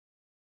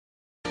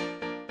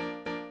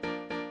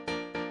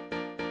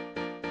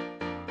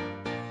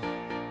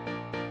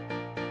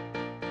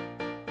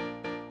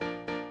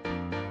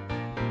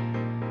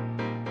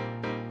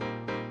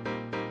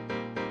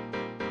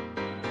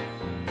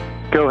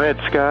Go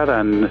ahead, Scott,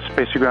 on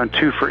Spacer Ground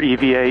 2 for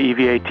EVA.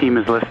 EVA team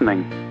is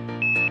listening.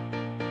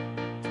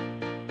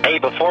 Hey,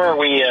 before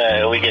we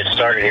get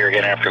started here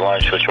again after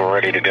lunch, which we're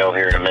ready to go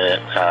here in a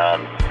minute,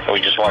 we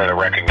just wanted to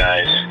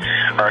recognize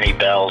Ernie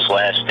Bell's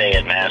last day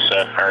at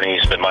NASA.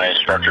 Ernie's been my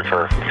instructor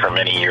for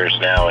many years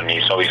now, and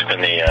he's always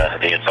been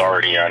the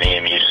authority on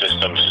EMU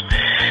systems.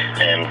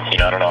 And,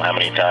 I don't know how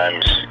many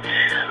times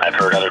I've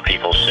heard other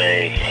people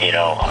say,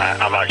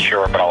 I'm not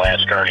sure, but I'll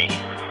ask Ernie,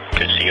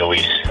 because he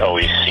always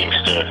seems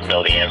to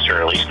know the answer,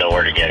 or at least know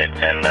where to get it.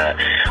 And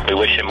we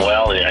wish him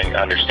well. I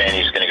understand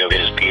he's going to go get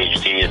his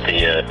PhD at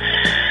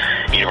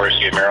the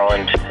University of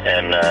Maryland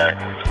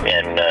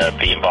and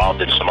be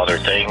involved in some other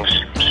things.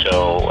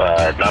 So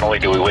not only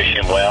do we wish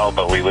him well,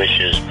 but we wish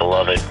his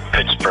beloved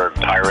Pittsburgh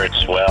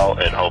Pirates well,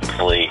 and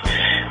hopefully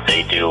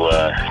they do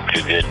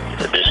good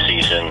this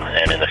season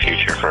and in the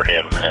future for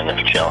him. And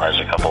if Kjell has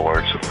a couple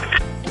words.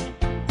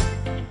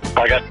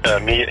 I got to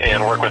meet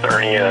and work with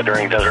Ernie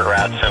during Desert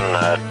Rats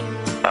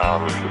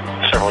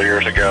several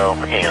years ago,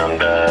 and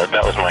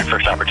that was my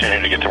first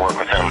opportunity to get to work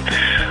with him.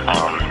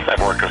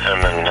 I've worked with him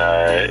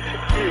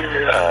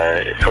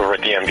over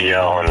at the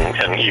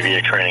MBL and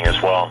EVA training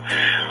as well,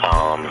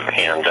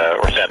 and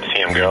we're sad to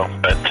see him go,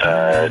 but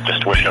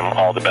just wish him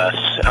all the best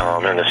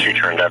in this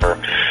future endeavor.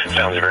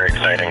 Sounds very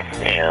exciting,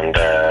 and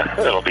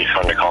it'll be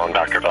fun to call him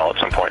Dr. Bell at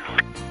some point.